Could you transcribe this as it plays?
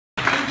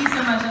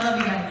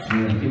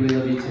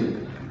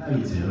You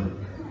too.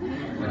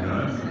 Hi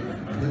guys.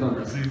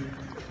 Once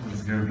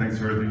again, thanks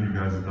for everything you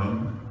guys have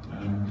done. I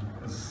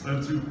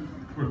have two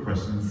quick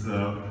questions.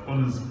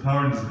 One is,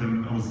 Power Rangers has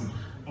been almost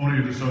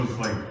only the shows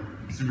like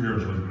superhero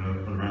shows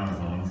have been around as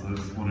long, so I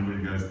just wondering what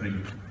you guys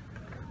think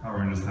Power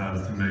Rangers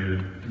has to make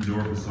it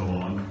endure for so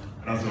long.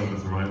 And also, if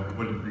it's alright,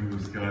 what do you think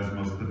was guys'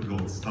 most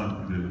difficult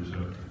stunt to do in the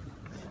show?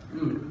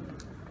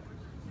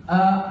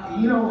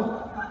 You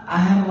know, I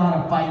had a lot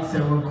of fights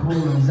that were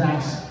cool, and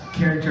Zach's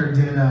character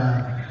did,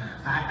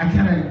 I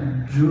kind of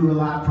drew a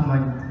lot from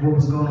like what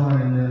was going on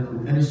in the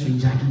industry.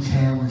 Jackie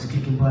Chan was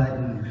kicking butt,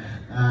 and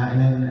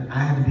then I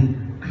had to be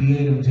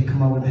creative to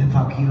come up with the hip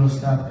hop keto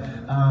stuff.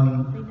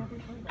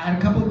 I had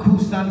a couple of cool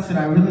stunts that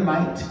I really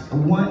liked.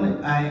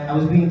 One, I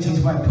was being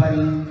chased by a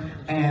putty,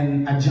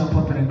 and I jump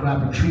up and I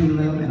grab a tree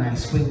limb and I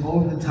swing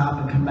over the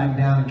top and come back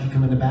down and kick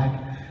him in the back,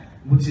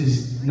 which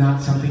is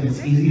not something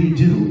that's easy to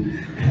do.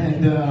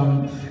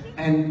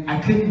 And I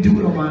couldn't do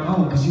it on my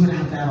own because you would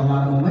have to have a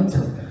lot of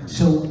momentum.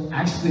 So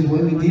actually the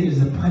way we did is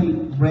the putty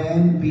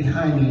ran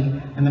behind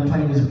me, and the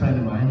putty was a friend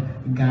of mine,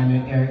 a guy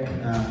named Eric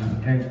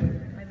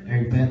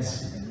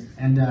Betts.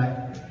 And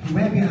he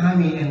ran behind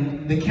me,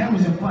 and the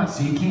camera's in front,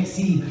 so you can't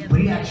see,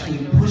 but he actually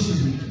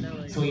pushes me.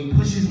 So he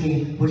pushes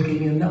me, which gave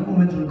me enough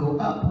momentum to go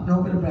up and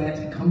over the branch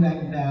and come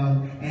back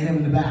down and hit him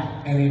in the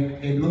back. And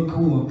it looked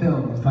cool on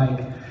film. It's like,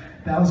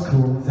 that was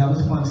cool. That was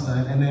a fun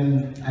stunt. And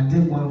then I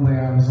did one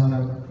where I was on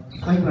a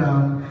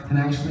playground and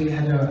I actually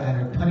had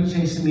a putty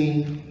chasing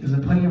me. There's a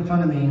putty in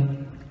front of me.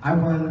 I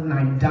run and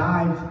I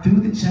dive through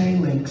the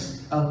chain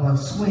links of a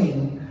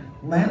swing,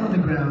 land on the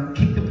ground,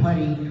 kick the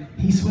putty.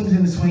 He swings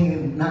in the swing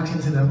and knocks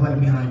into the putty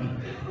behind me.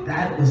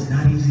 That was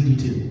not easy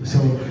to do. So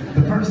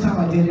the first time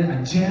I did it,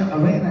 I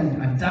ran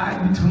and I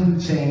dived between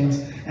the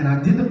chains and I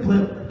did the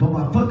flip, but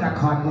my foot got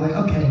caught. I'm like,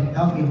 okay,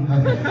 help me.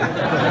 Okay.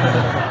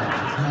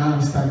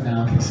 I'm stuck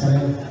now. Okay, so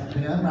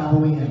they unravel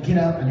me, I get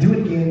up, I do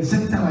it again. The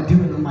second time I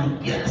do it, I'm like,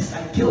 yes,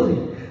 I killed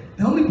it.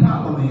 The only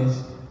problem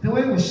is, the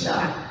way it was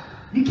shot,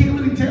 you can't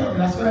really tell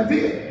that's what I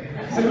did.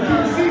 So you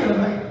can't see it.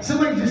 I'm like,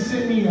 somebody just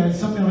sent me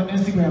something on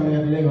Instagram the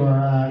other day, or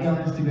on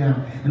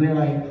Instagram, and they're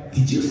like,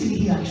 did you see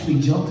he actually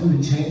jumped through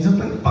the chains? I'm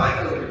like,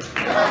 finally!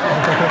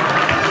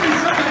 Finally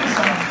somebody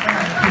saw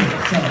it.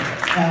 So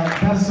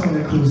that's some of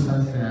the cool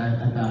stuff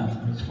that I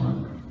thought was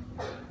fun.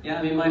 Yeah,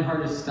 I mean, my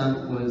hardest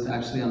stunt was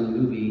actually on the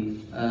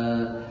movie,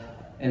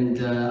 and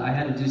I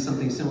had to do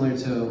something similar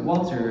to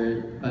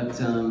Walter, but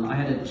I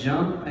had to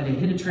jump, I had to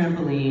hit a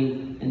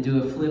trampoline and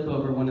do a flip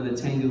over one of the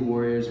Tengu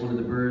warriors, one of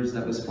the birds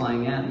that was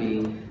flying at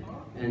me,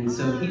 and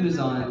so he was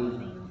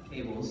on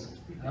cables,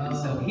 and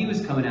so he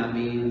was coming at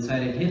me, and so I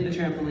had to hit the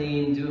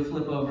trampoline, do a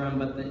flip over him,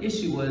 but the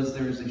issue was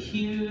there was a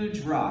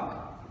huge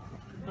rock,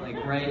 like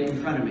right in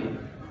front of me,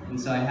 and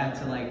so I had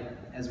to, like,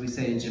 as we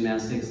say in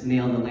gymnastics,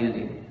 nail the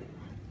landing.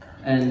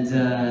 And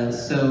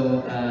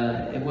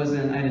it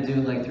wasn't, I had to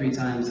do it like 3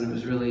 times, and it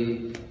was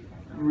really,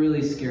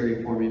 really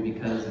scary for me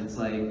because it's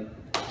like,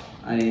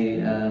 I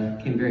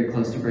came very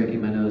close to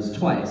breaking my nose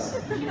twice.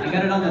 I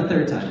got it on the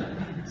 3rd time.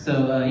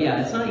 So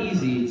yeah, it's not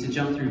easy to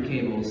jump through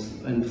cables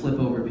and flip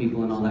over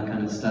people and all that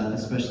kind of stuff,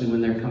 especially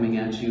when they're coming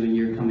at you and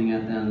you're coming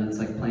at them. It's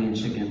like playing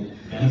chicken.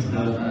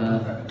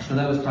 So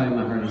that was probably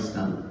my hardest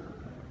stunt.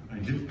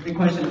 Thank you. Great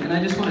question, and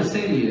I just want to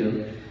say to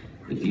you,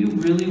 if you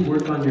really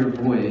work on your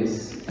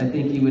voice, I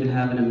think you would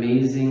have an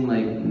amazing,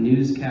 like,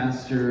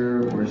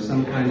 newscaster or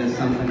some kind of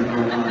something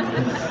going on.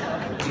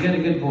 You got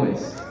a good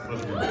voice.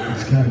 It's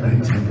got a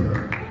great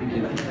temper. Thank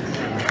you.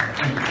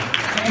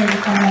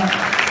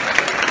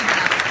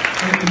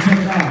 Hey, check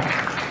it out.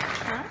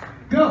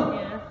 Go!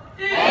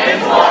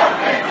 It's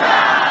forfeit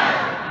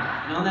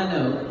time! And on that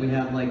note, we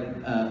have like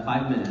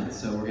 5 minutes,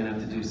 so we're gonna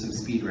have to do some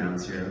speed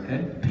rounds here,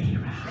 okay? Speed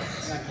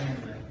rounds.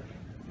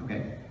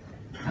 Okay.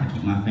 I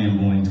keep my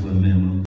fanboying to a minimum.